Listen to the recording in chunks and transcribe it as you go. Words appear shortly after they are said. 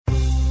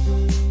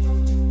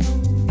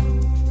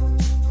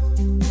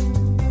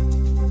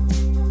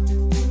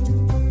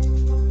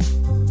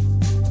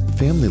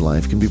family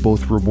life can be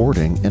both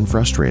rewarding and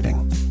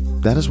frustrating.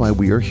 That is why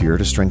we are here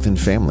to strengthen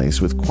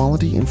families with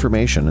quality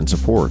information and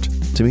support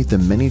to meet the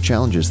many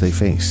challenges they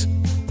face.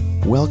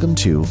 Welcome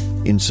to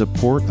In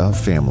Support of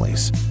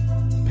Families.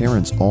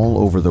 Parents all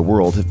over the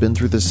world have been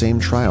through the same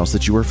trials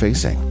that you are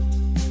facing.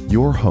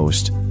 Your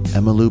host,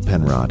 Emma Lou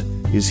Penrod,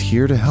 is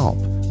here to help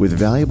with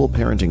valuable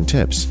parenting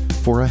tips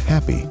for a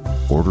happy,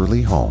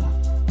 orderly home.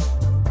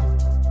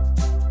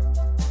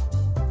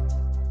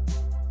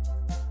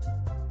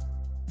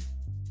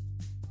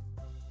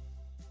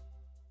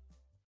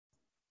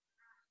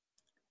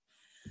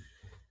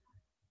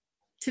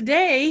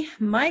 Today,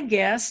 my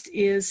guest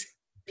is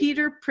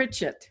Peter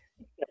Pritchett.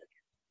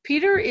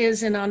 Peter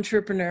is an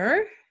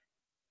entrepreneur.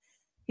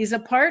 He's a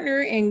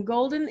partner in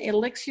Golden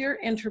Elixir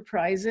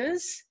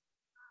Enterprises,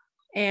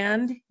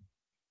 and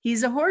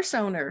he's a horse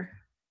owner.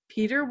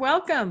 Peter,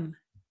 welcome.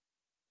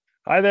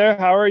 Hi there.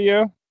 How are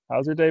you?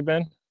 How's your day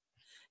been?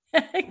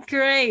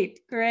 Great.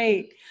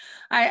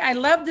 I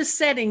love the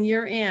setting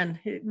you're in.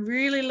 It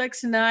really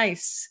looks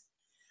nice.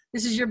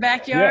 This is your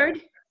backyard?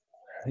 Yeah.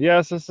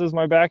 Yes, this is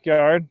my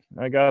backyard.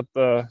 I got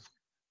the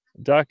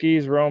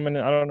duckies roaming.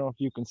 I don't know if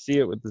you can see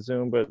it with the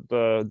zoom, but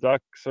the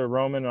ducks are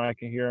roaming and I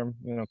can hear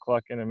them,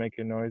 clucking and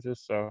making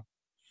noises.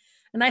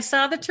 And I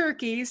saw the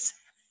turkeys.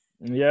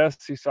 Yes,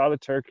 you saw the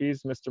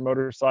turkeys, Mr.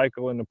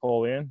 Motorcycle and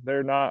Napoleon.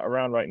 They're not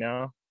around right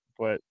now,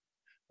 but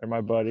they're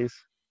my buddies.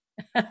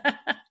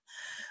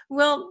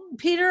 Well,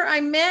 Peter,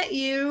 I met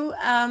you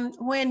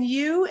when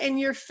you and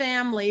your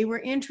family were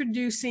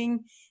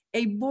introducing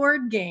a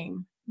board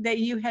game that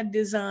you had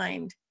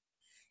designed.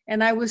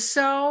 And I was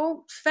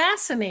so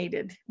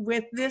fascinated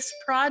with this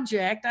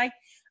project.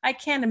 I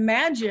can't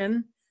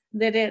imagine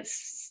that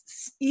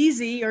it's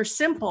easy or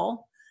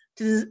simple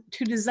to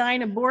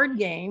design a board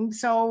game.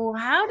 So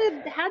how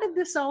did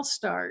this all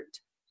start?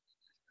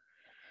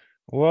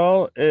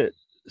 Well, it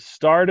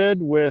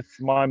started with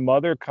my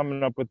mother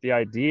coming up with the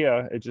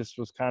idea. It just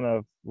was kind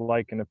of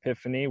like an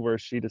epiphany where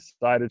she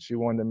decided she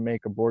wanted to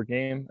make a board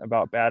game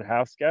about bad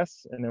house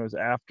guests. And it was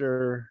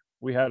after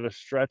we had a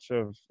stretch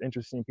of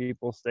interesting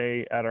people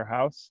stay at our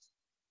house.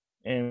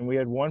 And we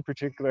had one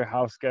particular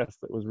house guest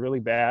that was really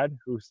bad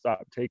who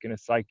stopped taking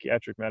his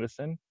psychiatric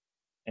medicine.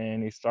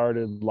 And he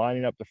started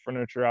lining up the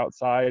furniture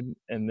outside.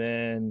 And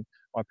then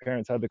my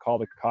parents had to call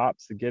the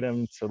cops to get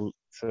him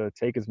to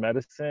take his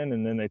medicine.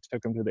 And then they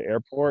took him to the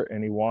airport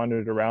and he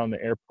wandered around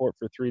the airport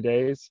for 3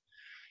 days.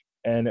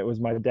 And it was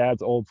my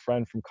dad's old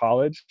friend from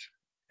college.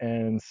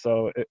 And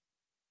so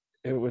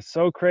it was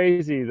so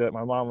crazy that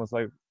my mom was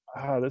like,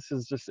 this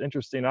is just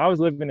interesting. I was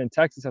living in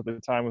Texas at the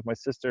time with my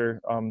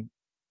sister,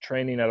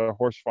 training at a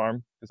horse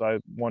farm because I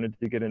wanted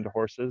to get into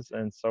horses.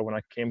 And so when I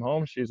came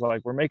home, she's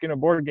like, we're making a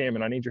board game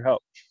and I need your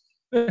help.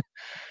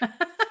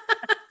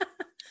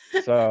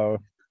 So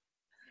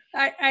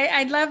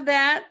I love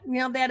that,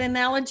 that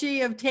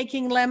analogy of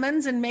taking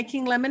lemons and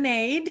making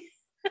lemonade.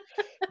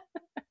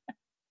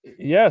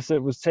 Yes,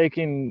 it was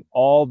taking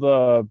all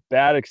the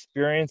bad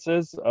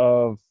experiences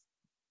of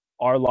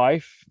our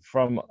life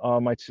from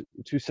my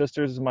two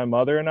sisters, my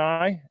mother and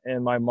I,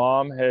 and my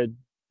mom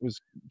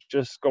was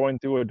just going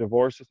through a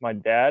divorce with my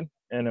dad,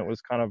 and it was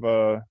kind of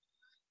a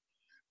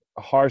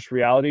harsh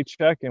reality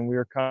check, and we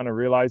were kind of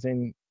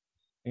realizing,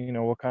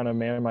 what kind of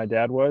man my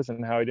dad was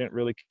and how he didn't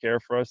really care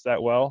for us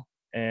that well,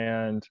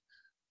 and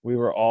we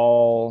were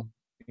all,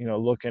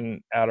 looking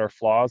at our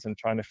flaws and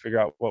trying to figure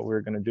out what we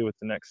were going to do with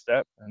the next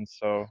step. And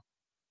so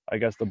I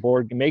guess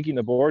making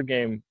the board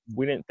game,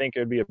 we didn't think it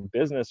would be a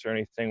business or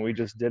anything. We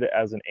just did it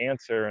as an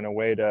answer and a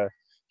way to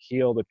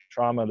heal the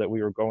trauma that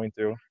we were going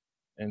through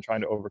and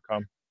trying to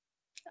overcome.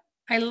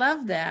 I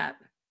love that,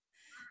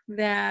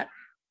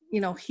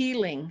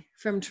 healing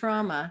from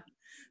trauma.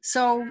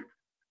 So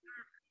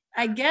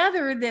I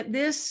gather that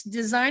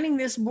designing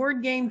this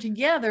board game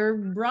together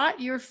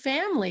brought your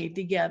family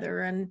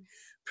together and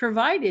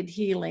provided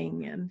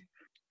healing. And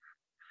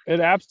it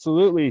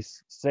absolutely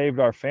saved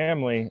our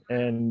family,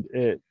 and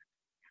it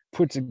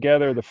put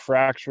together the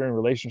fracture in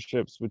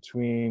relationships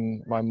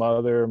between my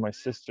mother, my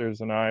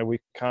sisters, and I. We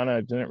kind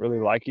of didn't really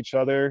like each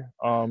other.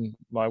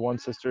 My one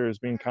sister is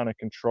being kind of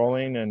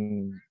controlling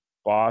and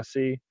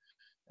bossy,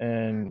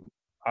 and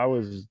I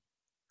was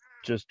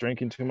just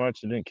drinking too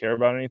much and didn't care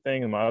about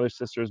anything. And my other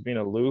sister was being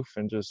aloof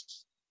and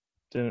just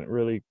didn't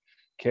really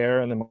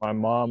care. And then my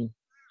mom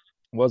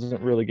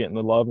wasn't really getting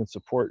the love and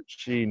support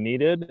she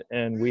needed.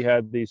 And we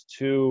had these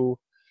two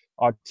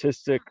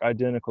autistic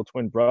identical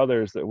twin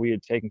brothers that we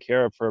had taken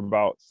care of for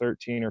about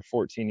 13 or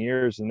 14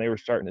 years, and they were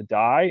starting to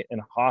die, and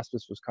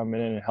hospice was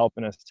coming in and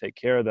helping us take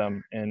care of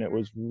them. And it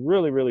was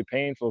really, really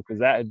painful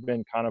because that had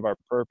been kind of our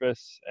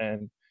purpose,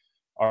 and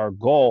our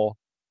goal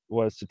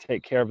was to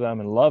take care of them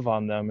and love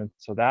on them. And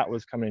so that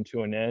was coming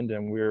to an end,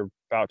 and we were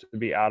about to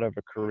be out of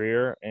a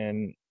career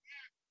and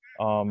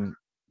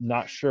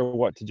not sure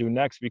what to do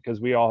next because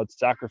we all had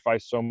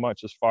sacrificed so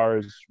much as far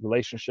as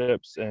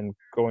relationships and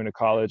going to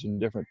college and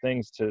different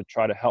things to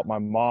try to help my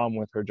mom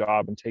with her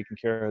job and taking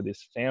care of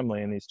this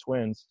family and these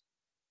twins.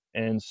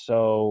 And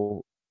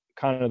so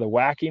kind of the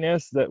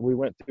wackiness that we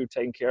went through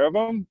taking care of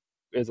them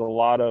is a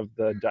lot of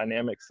the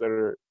dynamics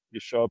you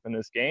show up in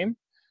this game.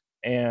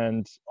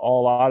 And a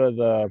lot of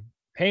the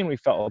pain we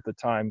felt at the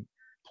time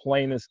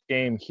playing this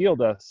game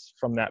healed us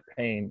from that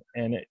pain.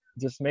 And it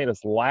just made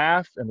us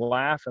laugh and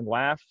laugh and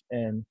laugh.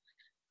 And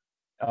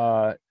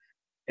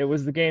it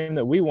was the game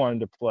that we wanted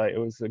to play. It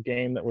was a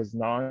game that was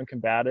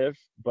non-combative,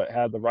 but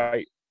had the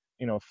right,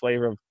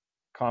 flavor of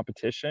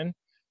competition,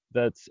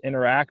 that's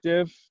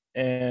interactive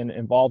and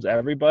involves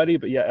everybody,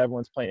 but yet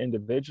everyone's playing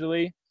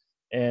individually,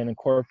 and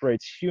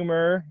incorporates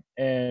humor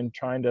and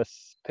trying to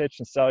pitch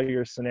and sell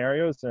your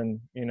scenarios and,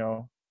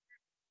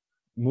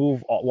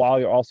 move while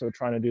you're also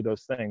trying to do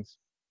those things.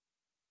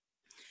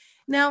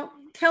 Now,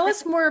 tell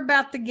us more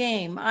about the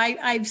game.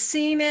 I've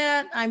seen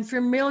it. I'm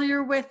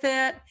familiar with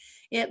it.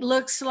 It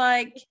looks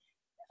like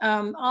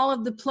all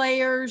of the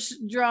players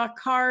draw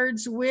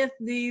cards with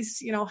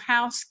these,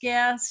 house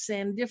guests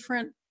and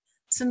different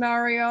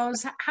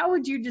scenarios. How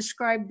would you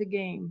describe the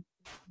game?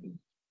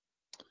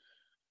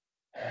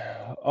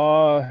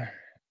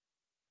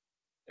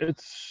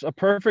 It's a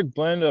perfect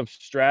blend of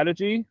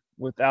strategy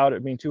without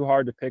it being too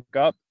hard to pick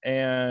up,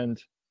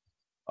 and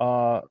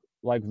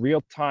like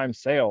real-time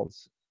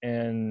sales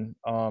and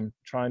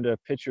trying to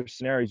pitch your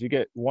scenarios. You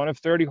get one of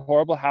 30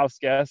 horrible house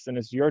guests, and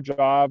it's your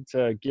job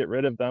to get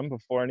rid of them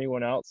before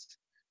anyone else.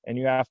 And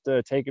you have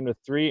to take them to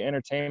 3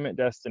 entertainment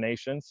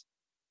destinations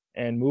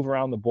and move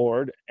around the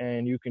board.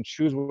 And you can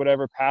choose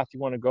whatever path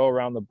you want to go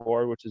around the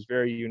board, which is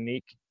very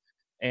unique.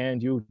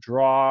 And you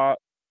draw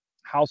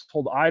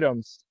household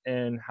items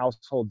and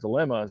household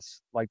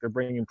dilemmas, like they're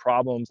bringing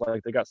problems,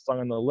 like they got stung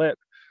on the lip,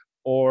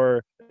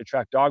 or they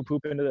track dog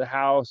poop into the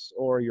house,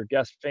 or your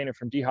guest fainted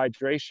from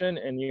dehydration,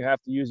 and you have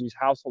to use these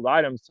household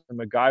items to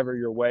MacGyver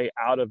your way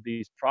out of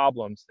these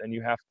problems. And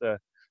you have to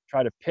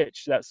try to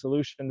pitch that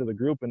solution to the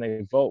group, and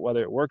they vote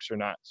whether it works or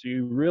not. So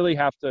you really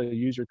have to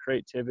use your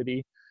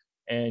creativity,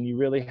 and you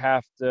really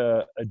have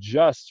to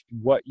adjust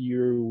what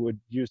you would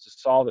use to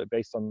solve it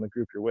based on the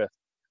group you're with.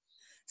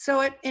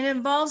 So it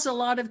involves a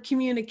lot of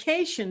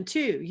communication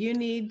too. You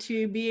need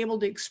to be able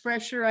to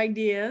express your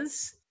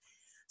ideas.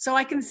 So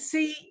I can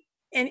see,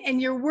 and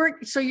your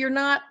work, so you're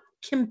not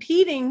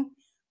competing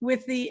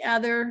with the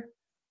other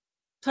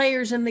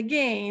players in the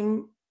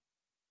game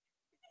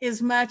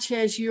as much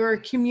as you're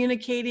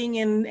communicating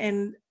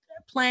and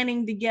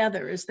planning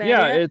together. Is that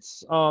it?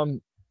 It's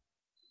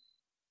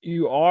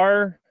you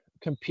are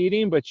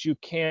competing, but you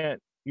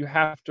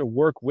have to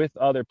work with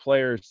other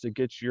players to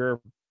get your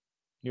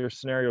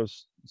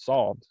scenarios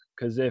solved.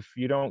 Because if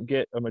you don't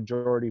get a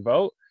majority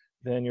vote,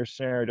 then your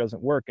scenario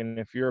doesn't work. And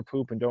if you're a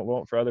poop and don't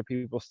vote for other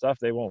people's stuff,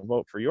 they won't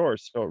vote for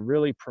yours. So it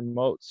really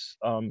promotes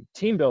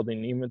team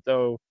building, even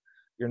though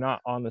you're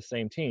not on the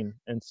same team.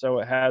 And so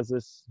it has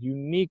this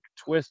unique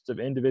twist of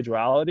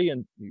individuality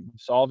and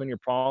solving your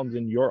problems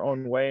in your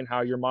own way and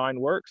how your mind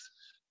works,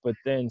 but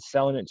then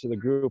selling it to the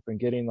group and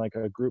getting like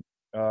a group,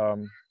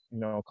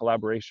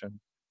 collaboration.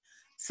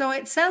 So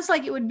it sounds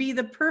like it would be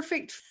the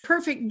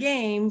perfect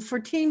game for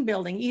team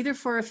building, either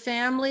for a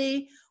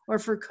family or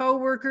for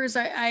coworkers.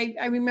 I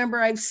remember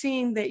I've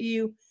seen that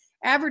you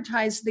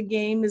advertise the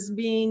game as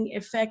being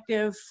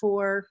effective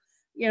for,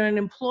 an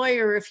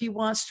employer if he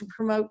wants to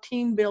promote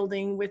team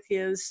building with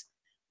his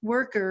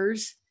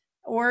workers,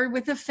 or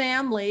with a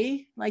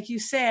family. Like you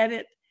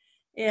said,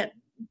 it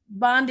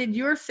bonded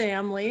your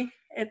family.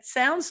 It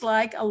sounds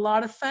like a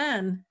lot of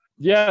fun.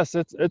 Yes,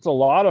 it's a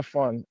lot of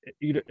fun.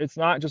 It's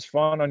not just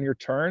fun on your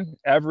turn.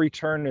 Every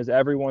turn is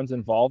everyone's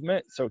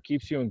involvement, so it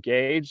keeps you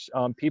engaged.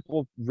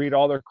 People read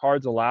all their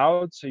cards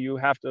aloud, so you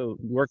have to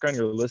work on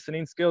your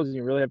listening skills, and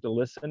you really have to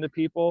listen to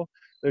people.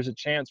 There's a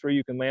chance where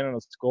you can land on a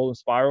golden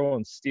spiral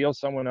and steal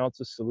someone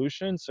else's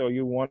solution, so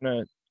you want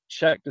to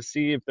check to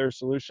see if their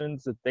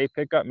solutions that they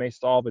pick up may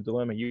solve a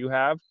dilemma you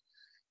have,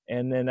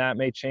 and then that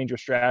may change your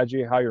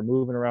strategy, how you're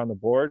moving around the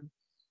board.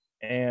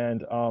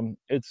 And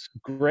it's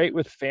great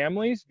with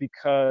families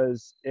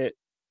because it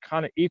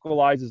kind of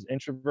equalizes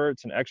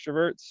introverts and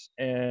extroverts,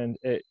 and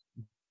it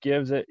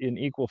gives it an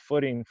equal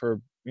footing for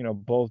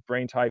both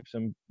brain types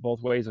and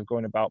both ways of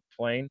going about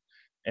playing.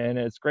 And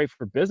it's great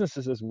for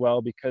businesses as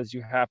well, because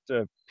you have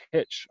to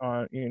pitch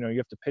on, you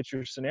have to pitch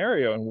your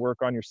scenario and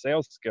work on your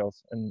sales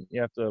skills, and you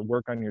have to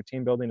work on your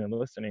team building and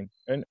listening,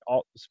 and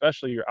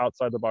especially your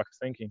outside the box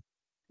thinking.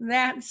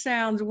 That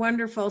sounds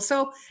wonderful.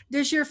 So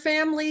does your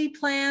family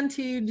plan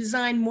to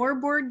design more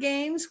board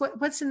games?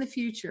 What's in the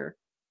future?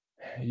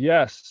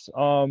 Yes.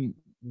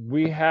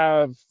 We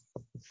have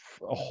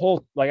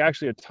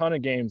actually a ton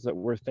of games that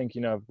we're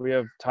thinking of. We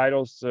have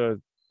titles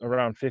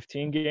around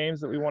 15 games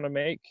that we want to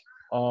make.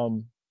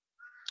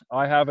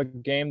 I have a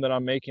game that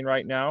I'm making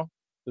right now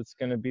that's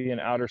going to be in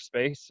outer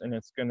space, and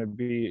it's going to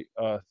be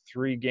a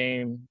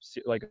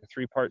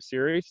 3-part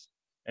series.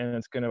 And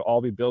it's going to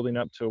all be building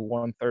up to a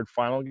 1/3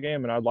 final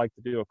game. And I'd like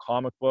to do a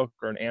comic book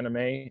or an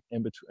anime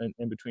in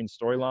between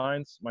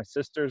storylines. My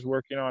sister's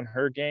working on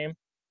her game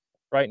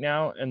right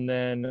now. And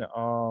then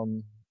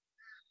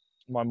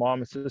my mom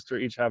and sister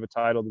each have a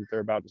title that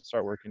they're about to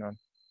start working on.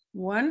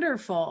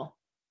 Wonderful.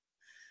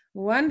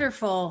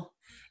 Wonderful.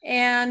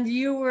 And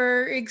you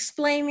were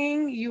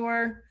explaining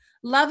your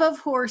love of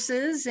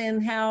horses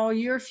and how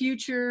your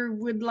future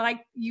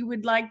you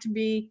would like to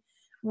be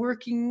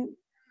working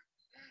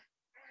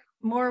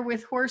more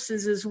with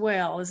horses as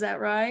well. Is that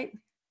right?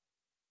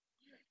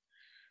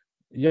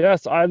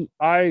 Yes,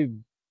 I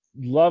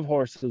love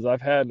horses.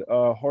 I've had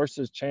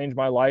horses change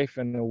my life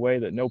in a way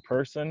that no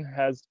person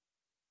has.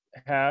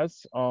 I had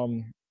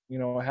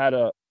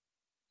an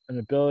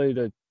ability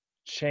to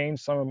change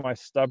some of my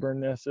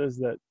stubbornnesses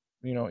that,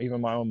 even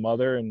my own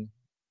mother and,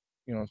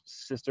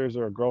 sisters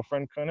or a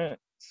girlfriend couldn't.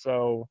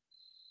 So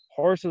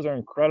horses are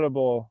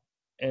incredible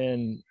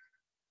in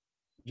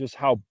just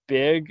how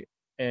big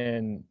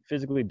and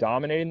physically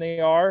dominating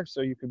they are.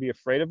 So you could be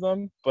afraid of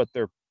them, but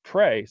they're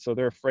prey. So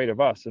they're afraid of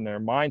us and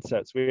their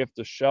mindsets. We have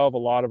to shelve a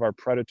lot of our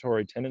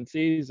predatory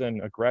tendencies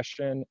and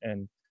aggression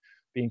and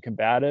being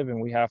combative,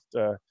 and you have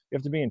to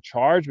be in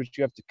charge, but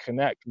you have to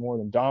connect more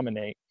than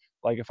dominate.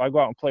 Like if I go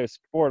out and play a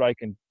sport, I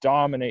can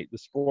dominate the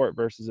sport,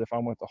 versus if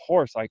I'm with a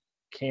horse, I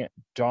can't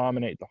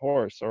dominate the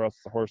horse, or else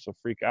the horse will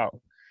freak out.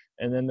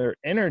 And then their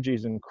energy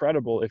is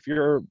incredible. If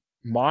your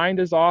mind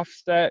is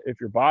offset, if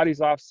your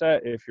body's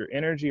offset, if your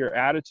energy or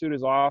attitude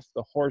is off,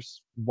 the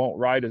horse won't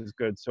ride as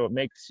good. So it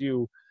makes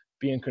you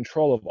be in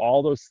control of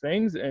all those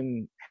things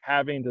and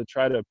having to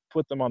try to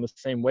put them on the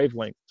same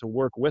wavelength to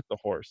work with the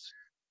horse.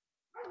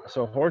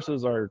 So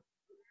horses are,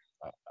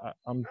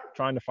 I'm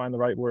trying to find the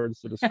right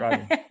words to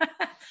describe them.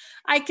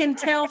 I can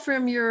tell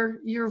from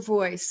your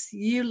voice,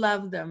 you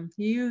love them.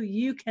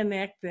 You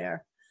connect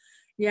there.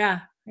 Yeah,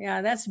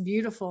 that's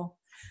beautiful.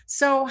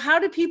 So how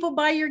do people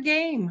buy your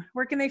game?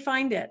 Where can they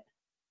find it?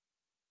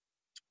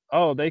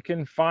 Oh, they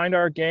can find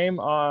our game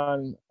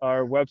on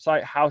our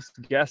website,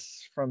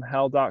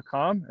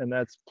 houseguestsfromhell.com, and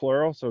that's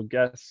plural, so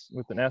guests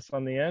with an S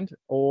on the end.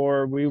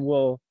 Or we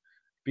will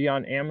be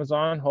on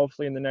Amazon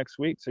hopefully in the next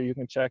week, so you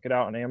can check it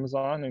out on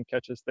Amazon and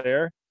catch us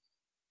there.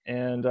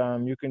 And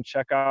you can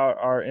check out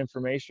our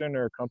information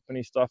or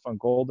company stuff on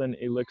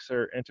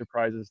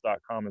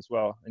goldenelixirenterprises.com as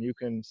well. And you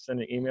can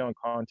send an email and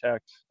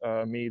contact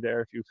me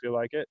there if you feel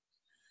like it.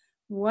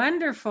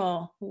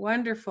 Wonderful.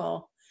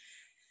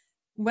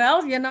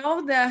 Well,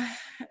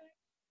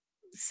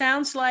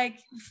 sounds like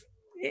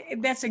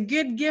that's a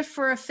good gift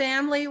for a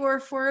family or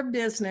for a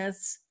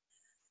business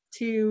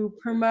to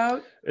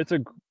promote. It's a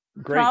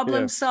great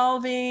problem gift.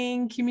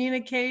 Solving,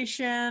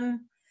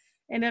 communication,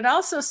 and it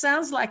also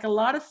sounds like a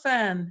lot of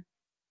fun.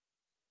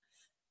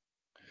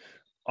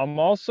 I'm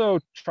also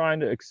trying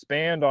to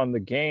expand on the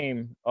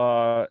game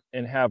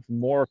and have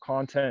more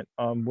content.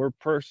 We're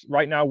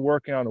right now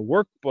working on a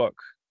workbook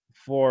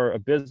for a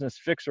business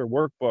fixer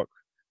workbook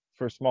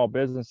for small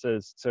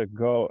businesses to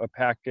go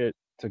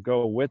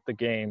with the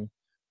game,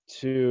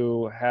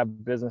 to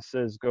have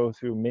businesses go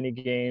through mini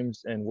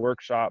games and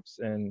workshops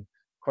and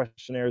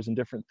questionnaires and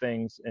different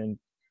things and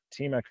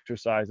team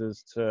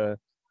exercises to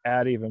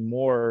add even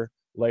more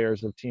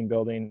layers of team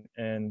building,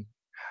 and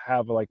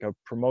have like a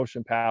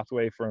promotion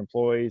pathway for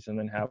employees, and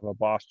then have a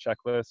boss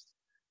checklist.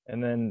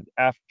 And then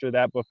after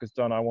that book is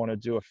done, I want to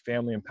do a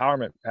family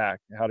empowerment pack,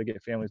 how to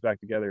get families back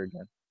together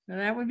again. Well,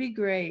 that would be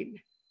great.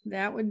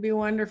 That would be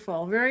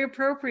wonderful. Very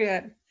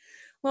appropriate.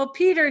 Well,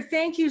 Peter,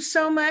 thank you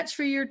so much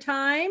for your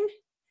time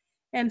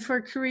and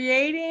for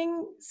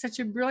creating such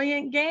a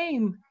brilliant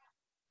game.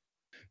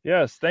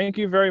 Yes, thank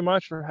you very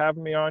much for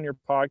having me on your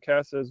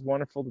podcast. It was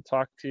wonderful to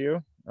talk to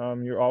you.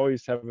 You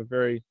always have a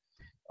very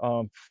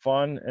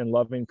fun and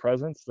loving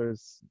presence.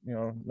 There's,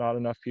 not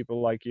enough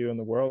people like you in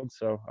the world,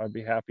 so I'd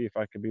be happy if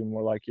I could be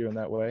more like you in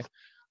that way.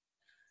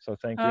 So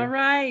thank you. All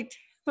right.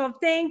 Well,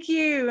 thank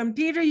you. And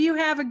Peter, you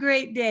have a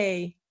great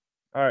day.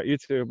 All right, you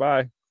too.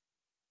 Bye.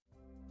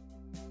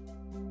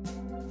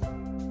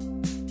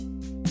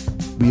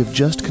 We have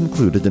just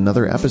concluded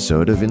another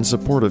episode of In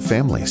Support of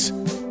Families.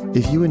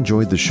 If you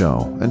enjoyed the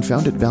show and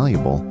found it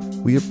valuable,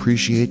 we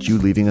appreciate you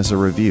leaving us a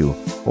review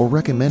or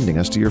recommending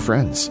us to your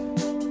friends.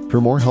 For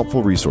more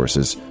helpful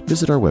resources,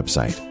 visit our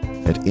website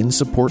at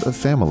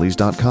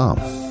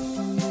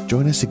insupportoffamilies.com.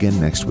 Join us again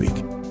next week,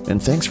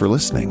 and thanks for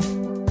listening.